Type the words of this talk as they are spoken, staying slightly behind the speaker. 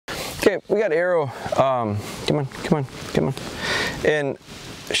Okay, we got Arrow. Come on. And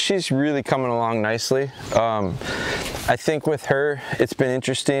she's really coming along nicely. I think with her, it's been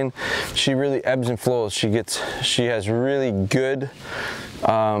interesting. She really ebbs and flows. She has really good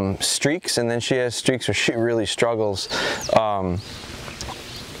streaks, and then she has streaks where she really struggles.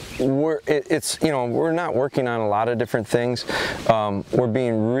 We're not working on a lot of different things. We're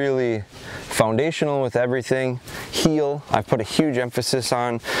being really foundational with everything. Heel, I've put a huge emphasis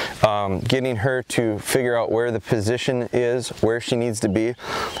on getting her to figure out where the position is, where she needs to be.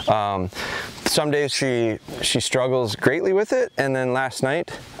 Some days she struggles greatly with it, and then last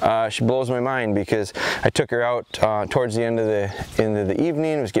night she blows my mind because I took her out towards the end of the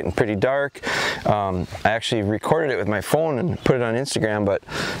evening. It was getting pretty dark. I actually recorded it with my phone and put it on Instagram, but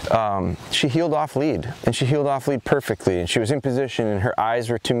she heeled off lead, and she heeled off lead perfectly, and she was in position, and her eyes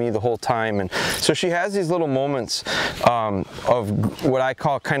were to me the whole time. And so she has these little moments of what I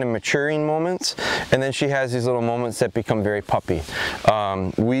call kind of maturing moments, and then she has these little moments that become very puppy.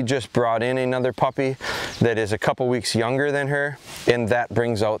 We just brought in another puppy that is a couple weeks younger than her, and that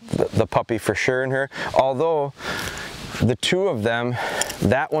brings out the puppy for sure in her. Although the two of them,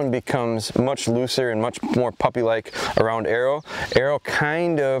 that one becomes much looser and much more puppy-like around Arrow. Arrow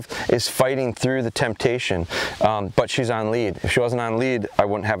kind of is fighting through the temptation, but she's on lead. If she wasn't on lead, I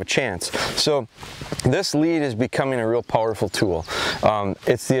wouldn't have a chance. So this lead is becoming a real powerful tool.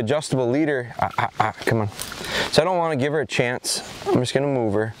 It's the adjustable leader. Come on. So I don't want to give her a chance. I'm just going to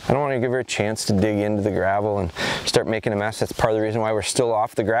move her. I don't want to give her a chance to dig into the gravel and start making a mess. That's part of the reason why we're still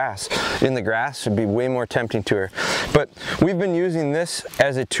off the grass. In the grass would be way more tempting to her. But we've been using this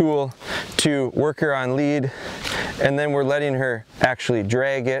as a tool to work her on lead, and then we're letting her actually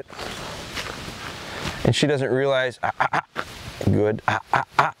drag it, and she doesn't realize, good,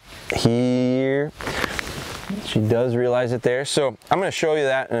 here. She does realize it there. So I'm going to show you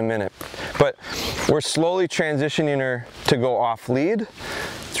that in a minute. But we're slowly transitioning her to go off lead.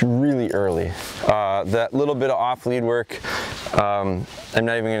 It's really early. That little bit of off lead work, I'm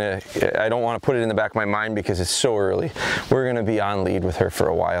not even gonna, I don't want to put it in the back of my mind because it's so early. We're gonna be on lead with her for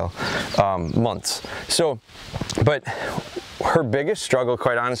a while, months. So, but her biggest struggle,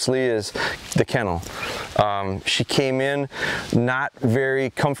 quite honestly, is the kennel. She came in not very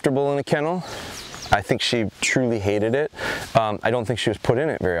comfortable in a kennel. I think she truly hated it. I don't think she was put in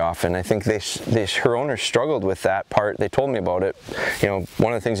it very often. I think her owners struggled with that part. They told me about it. You know,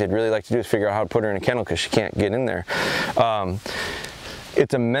 one of the things they'd really like to do is figure out how to put her in a kennel because she can't get in there.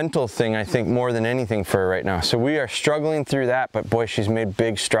 It's a mental thing, I think, more than anything for her right now. So we are struggling through that, but boy, she's made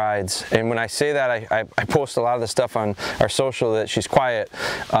big strides. And when I say that, I post a lot of the stuff on our social that she's quiet.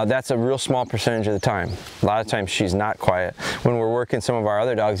 That's a real small percentage of the time. A lot of times she's not quiet. When we're working some of our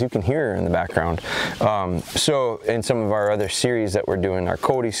other dogs, you can hear her in the background. So in some of our other series that we're doing, our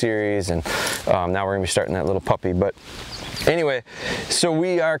Cody series, and now we're gonna be starting that little puppy. But anyway, so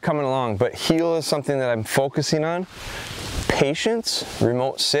we are coming along, but heel is something that I'm focusing on. Patience,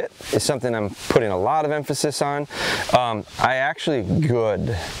 remote sit is something I'm putting a lot of emphasis on.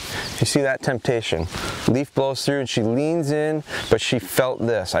 You see that temptation? Leaf blows through and she leans in, but she felt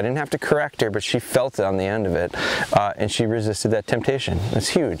this. I didn't have to correct her, but she felt it on the end of it, and she resisted that temptation. That's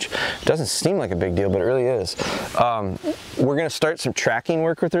huge. It doesn't seem like a big deal, but it really is. We're gonna start some tracking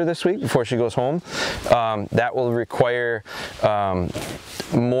work with her this week before she goes home. That will require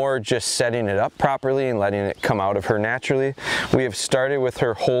more just setting it up properly and letting it come out of her naturally. We have started with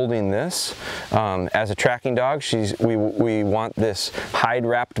her holding this. As a tracking dog, we want this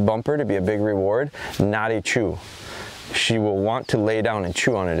hide-wrapped bumper to be a big reward, not a chew. She will want to lay down and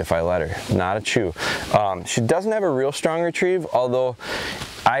chew on it if I let her, not a chew. She doesn't have a real strong retrieve, although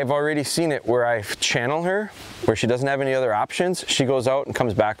I've already seen it where I channel her, where she doesn't have any other options. She goes out and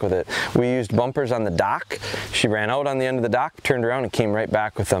comes back with it. We used bumpers on the dock. She ran out on the end of the dock, turned around and came right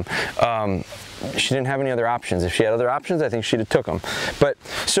back with them. She didn't have any other options. If she had other options, I think she'd have took them. But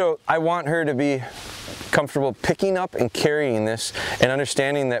so I want her to be comfortable picking up and carrying this and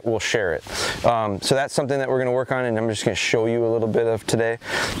understanding that we'll share it. So that's something that we're going to work on, and I'm just going to show you a little bit of today.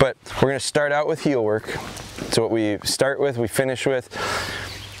 But we're going to start out with heel work. So what we start with, we finish with.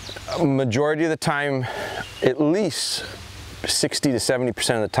 Majority of the time, at least 60 to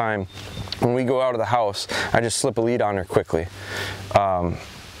 70% of the time, when we go out of the house, I just slip a lead on her quickly.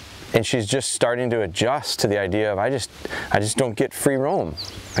 And she's just starting to adjust to the idea of I just don't get free roam.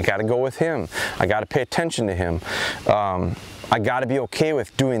 I got to go with him. I got to pay attention to him. I got to be okay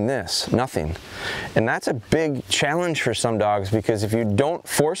with doing this, nothing. And that's a big challenge for some dogs, because if you don't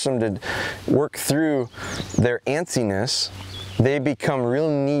force them to work through their antsiness, they become real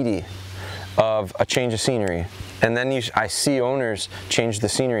needy of a change of scenery. And then I see owners change the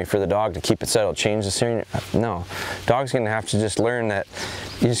scenery for the dog to keep it settled, change the scenery. No, dog's gonna have to just learn that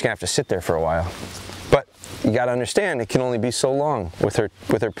you're just gonna have to sit there for a while. But you gotta understand, it can only be so long with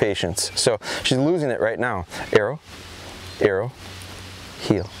her patience. So she's losing it right now. Arrow, arrow,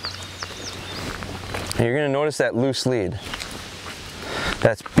 heel. And you're gonna notice that loose lead.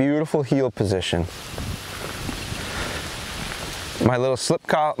 That's beautiful heel position. My little slip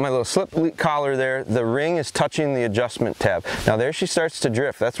collar there, the ring is touching the adjustment tab. Now there she starts to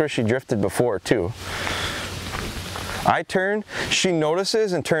drift. That's where she drifted before too. I turn, she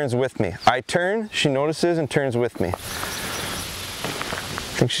notices and turns with me. I turn, she notices and turns with me. I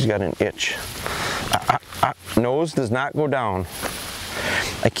think she's got an itch. Nose does not go down.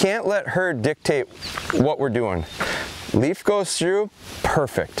 I can't let her dictate what we're doing. Leaf goes through,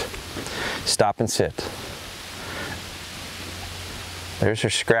 perfect. Stop and sit. There's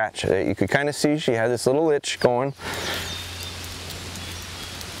her scratch. You could kind of see she had this little itch going.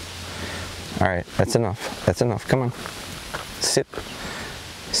 All right, that's enough. That's enough. Come on. Sit.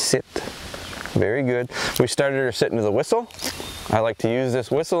 Sit. Very good. We started her sitting to the whistle. I like to use this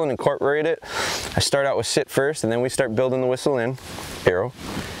whistle and incorporate it. I start out with sit first, and then we start building the whistle in. Arrow,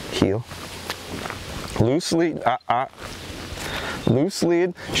 heel. Loose lead. Loose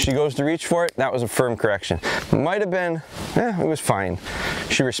lead, she goes to reach for it. That was a firm correction. Might have been, it was fine.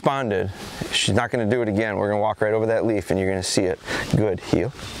 She responded. She's not going to do it again. We're going to walk right over that leaf and you're going to see it. Good,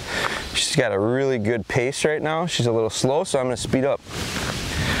 heel. She's got a really good pace right now. She's a little slow, so I'm going to speed up.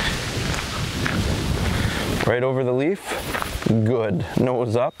 Right over the leaf. Good.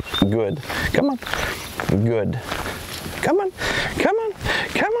 Nose up. Good. Come on. Good. Come on. Come on.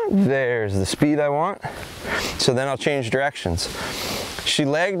 Come on. There's the speed I want. So then I'll change directions. She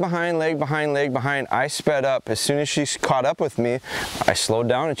lagged behind, leg behind, leg behind. I sped up. As soon as she caught up with me, I slowed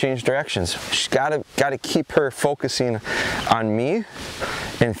down and changed directions. She's got to keep her focusing on me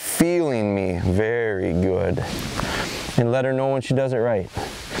and feeling me. Very good. And let her know when she does it right.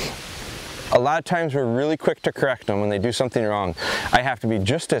 A lot of times we're really quick to correct them when they do something wrong. I have to be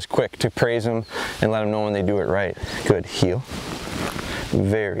just as quick to praise them and let them know when they do it right. Good. Heel.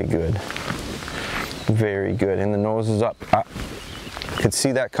 Very good. Very good. And the nose is up. Could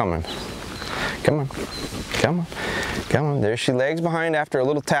see that coming. Come on. Come on. Come on. There she lags behind after a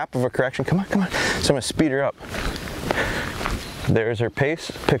little tap of a correction. Come on, come on. So I'm going to speed her up. There's her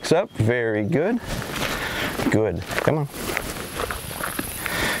pace. Picks up. Very good. Good. Come on.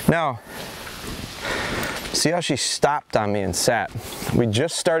 Now, see how she stopped on me and sat? We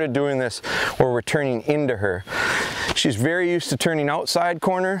just started doing this where we're turning into her. She's very used to turning outside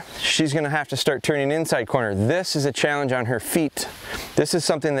corner. She's going to have to start turning inside corner. This is a challenge on her feet. This is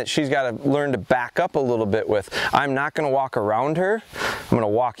something that she's got to learn to back up a little bit with. I'm not going to walk around her. I'm going to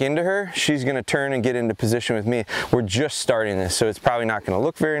walk into her. She's going to turn and get into position with me. We're just starting this, so it's probably not going to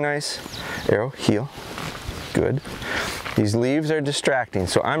look very nice. Arrow, heel. Good. These leaves are distracting,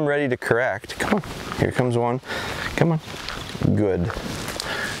 so I'm ready to correct. Come on. Here comes one. Come on. Good.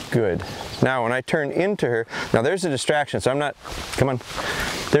 Good. Now when I turn into her, now there's a distraction, so I'm not, come on.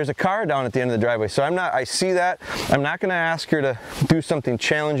 There's a car down at the end of the driveway, so I see that. I'm not gonna ask her to do something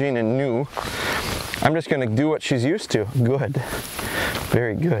challenging and new. I'm just gonna do what she's used to. Good.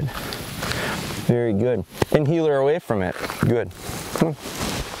 Very good. Very good. And heel her away from it. Good. Come on.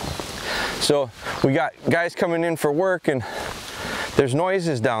 So we got guys coming in for work and there's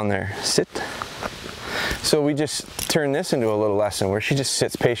noises down there. Sit. So we just turn this into a little lesson where she just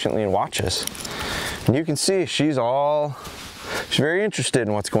sits patiently and watches. And you can see she's very interested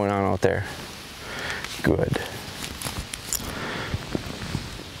in what's going on out there. Good.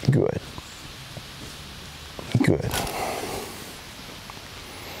 Good. Good.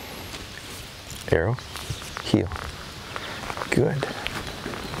 Arrow, heel. Good.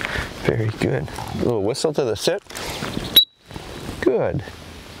 Very good. A little whistle to the sit. Good.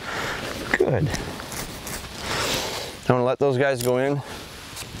 Good. I'm going to let those guys go in.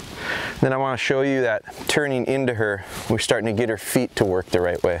 Then I want to show you that turning into her, we're starting to get her feet to work the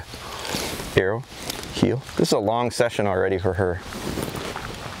right way. Arrow, heel. This is a long session already for her.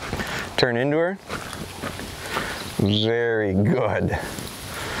 Turn into her. Very good.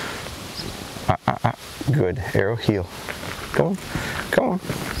 Good. Arrow, heel. Come on. Come on.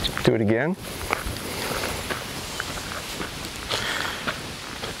 Do it again.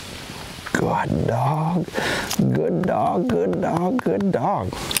 Good dog. Good dog. Good dog. Good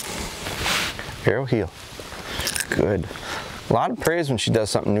dog. Arrow, heel. Good. A lot of praise when she does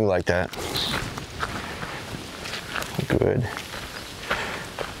something new like that. Good.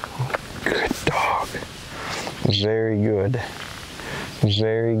 Good dog. Very good.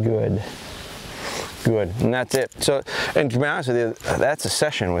 Very good. Good, and that's it. So, and to be honest with you, that's a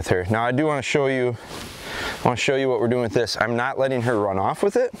session with her. Now I do want to show you, what we're doing with this. I'm not letting her run off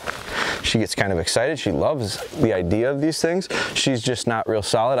with it. She gets kind of excited. She loves the idea of these things. She's just not real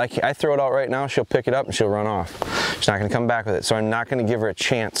solid. I throw it out right now, she'll pick it up and she'll run off. She's not gonna come back with it, so I'm not gonna give her a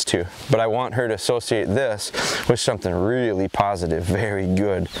chance to. But I want her to associate this with something really positive. Very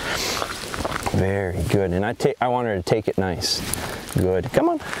good. Very good. And I want her to take it nice. Good. Come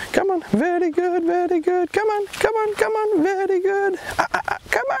on, come on. Very good, very good. Come on, come on, come on. Very good.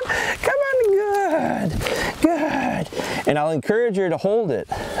 Come on, come on. Good, good. And I'll encourage her to hold it.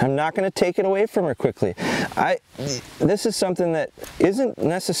 I'm not going to take it away from her quickly. This is something that isn't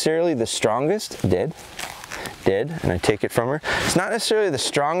necessarily the strongest. And I take it from her. It's not necessarily the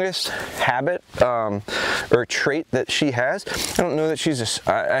strongest habit or trait that she has. I don't know that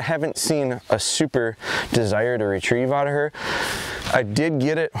I haven't seen a super desire to retrieve out of her. I did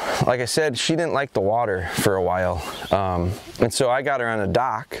get it, like I said, she didn't like the water for a while. And so I got her on a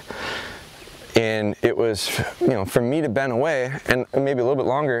dock. And it was, you know, for me to bend away and maybe a little bit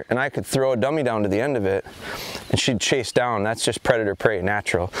longer, and I could throw a dummy down to the end of it and she'd chase down. That's just predator prey,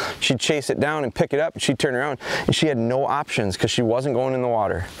 natural. She'd chase it down and pick it up and she'd turn around and she had no options because she wasn't going in the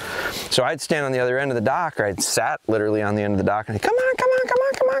water. So I'd stand on the other end of the dock, or I'd sat literally on the end of the dock and I'd, come on, come on, come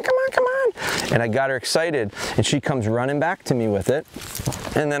on, come on, come on, come on. And I got her excited and she comes running back to me with it.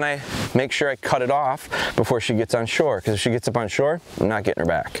 And then I make sure I cut it off before she gets on shore, because if she gets up on shore, I'm not getting her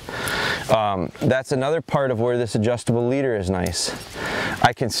back. That's another part of where this adjustable leader is nice.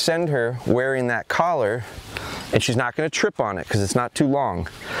 I can send her wearing that collar and she's not going to trip on it because it's not too long,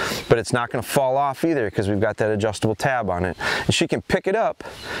 but it's not going to fall off either because we've got that adjustable tab on it. And she can pick it up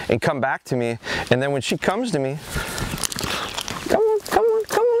and come back to me, and then when she comes to me, come on, come on,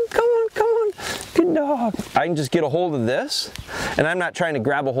 come on, come on, come on, good dog. I can just get a hold of this, and I'm not trying to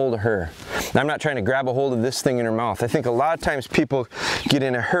grab a hold of her. I'm not trying to grab a hold of this thing in her mouth. I think a lot of times people get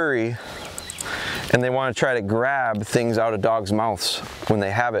in a hurry and they want to try to grab things out of dogs' mouths when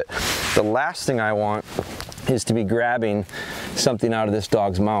they have it. The last thing I want is to be grabbing something out of this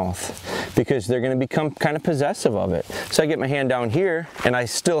dog's mouth, because they're going to become kind of possessive of it. So I get my hand down here and I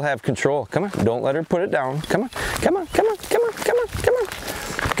still have control. Come on, don't let her put it down. Come on, come on, come on, come on, come on, come on.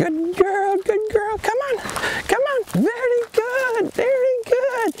 Good girl, come on, come on, very good, very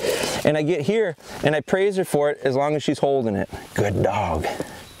good. And I get here and I praise her for it as long as she's holding it. Good dog,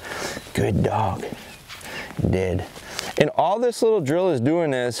 good dog, did. And all this little drill is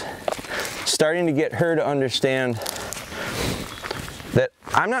doing is starting to get her to understand that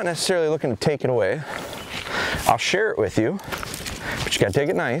I'm not necessarily looking to take it away. I'll share it with you, but you gotta take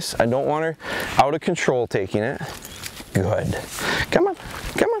it nice. I don't want her out of control taking it. Good. Come on,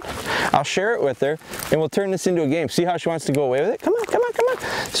 come on. I'll share it with her and we'll turn this into a game. See how she wants to go away with it? Come on, come on, come on.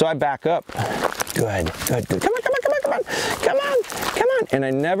 So I back up. Good, good, good. Come on, come on, come on, come on. Come on, come on. And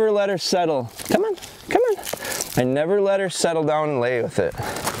I never let her settle. Come on, come on. I never let her settle down and lay with it.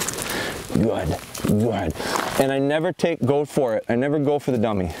 Good, good. And I never go for it. I never go for the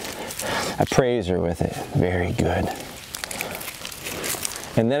dummy. I praise her with it. Very good.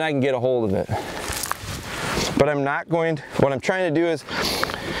 And then I can get a hold of it. But I'm not going to, what I'm trying to do is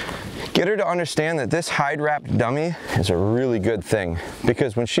get her to understand that this hide wrapped dummy is a really good thing,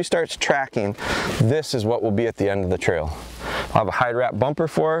 because when she starts tracking, this is what will be at the end of the trail. I'll have a hide wrap bumper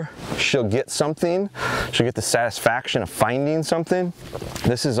for her. She'll get something. She'll get the satisfaction of finding something.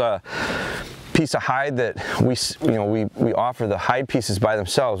 This is a piece of hide that we offer the hide pieces by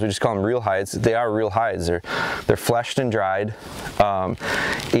themselves. We just call them real hides. They are real hides. They're fleshed and dried.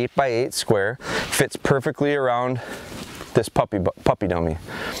 8 by 8 square. Fits perfectly around this puppy dummy.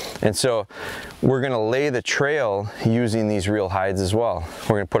 And so we're gonna lay the trail using these real hides as well.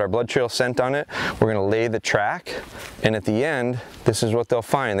 We're gonna put our blood trail scent on it. We're gonna lay the track, and at the end, this is what they'll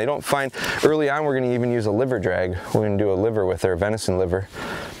find. They don't find, early on we're gonna even use a liver drag. We're gonna do a liver with their venison liver.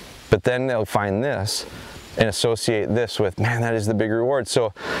 But then they'll find this and associate this with, man, that is the big reward.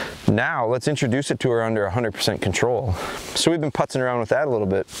 So now let's introduce it to her under 100% control. So we've been putzing around with that a little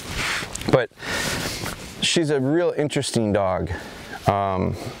bit, but she's a real interesting dog.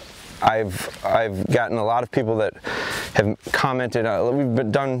 I've gotten a lot of people that have commented.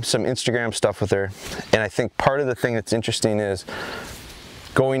 We've done some Instagram stuff with her, and I think part of the thing that's interesting is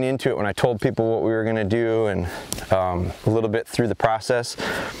going into it, when I told people what we were going to do and a little bit through the process,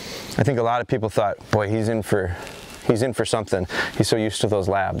 I think a lot of people thought, boy, he's in for something. He's so used to those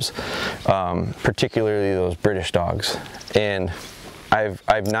labs, particularly those British dogs. And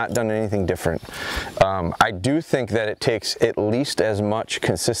I've not done anything different. I do think that it takes at least as much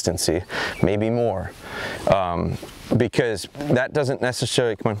consistency, maybe more. because that doesn't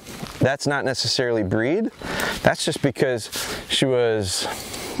necessarily, come on, that's not necessarily breed. That's just because she was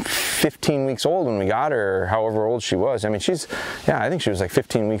 15 weeks old when we got her, or however old she was. I mean, I think she was like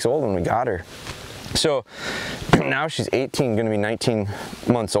 15 weeks old when we got her. So now she's 18, going to be 19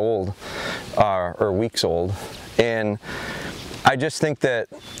 months old, or weeks old. And I just think that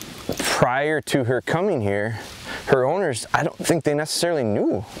prior to her coming here, her owners, I don't think they necessarily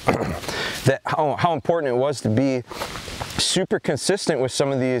knew that how important it was to be super consistent with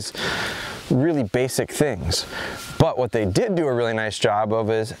some of these really basic things. But what they did do a really nice job of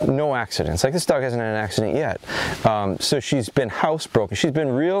is no accidents. Like, this dog hasn't had an accident yet. So she's been housebroken. She's been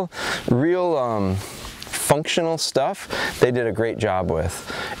real functional stuff they did a great job with.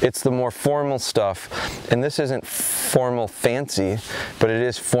 It's the more formal stuff, and this isn't formal fancy, but it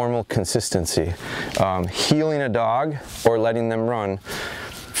is formal consistency. Heeling a dog or letting them run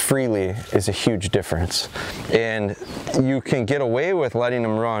freely is a huge difference. And you can get away with letting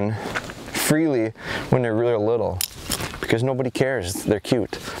them run freely when they're real little, because nobody cares. They're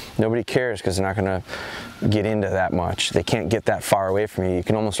cute. Nobody cares because they're not going to get into that much. They can't get that far away from you. You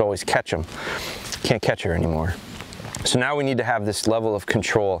can almost always catch them. Can't catch her anymore. So now we need to have this level of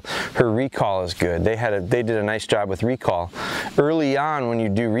control. Her recall is good. They did a nice job with recall. Early on, when you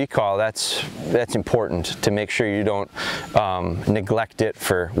do recall, that's important to make sure you don't neglect it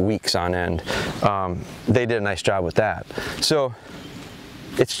for weeks on end. They did a nice job with that. So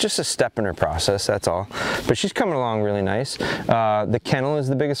it's just a step in her process, that's all. But she's coming along really nice. The kennel is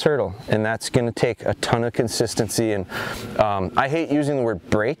the biggest hurdle, and that's going to take a ton of consistency. And I hate using the word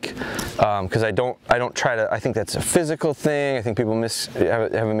break, because I don't try to. I think that's a physical thing. I think people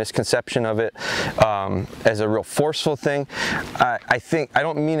have a misconception of it as a real forceful thing. I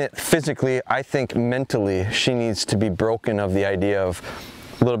don't mean it physically. I think mentally she needs to be broken of the idea of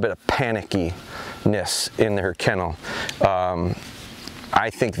a little bit of panickiness in her kennel. I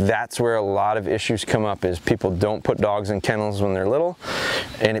think that's where a lot of issues come up, is people don't put dogs in kennels when they're little,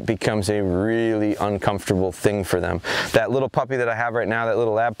 and it becomes a really uncomfortable thing for them. That little puppy that I have right now, that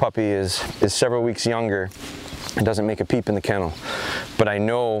little lab puppy, is several weeks younger and doesn't make a peep in the kennel. But I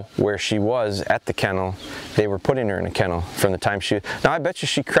know where she was at the kennel. They were putting her in a kennel from the time now I bet you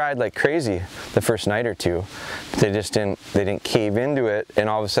she cried like crazy the first night or two. They didn't cave into it, and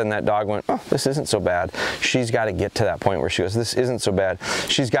all of a sudden that dog went, oh, this isn't so bad. She's got to get to that point where she goes, this isn't so bad.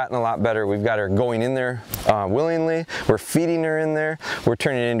 She's gotten a lot better. We've got her going in there willingly. We're feeding her in there. We're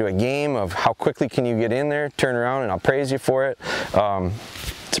turning it into a game of how quickly can you get in there, turn around, and I'll praise you for it.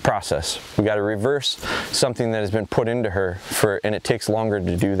 It's a process. We got to reverse something that has been put into her, and it takes longer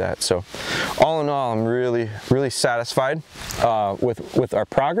to do that. So all in all, I'm really, really satisfied with our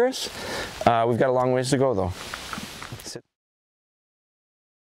progress. We've got a long ways to go though.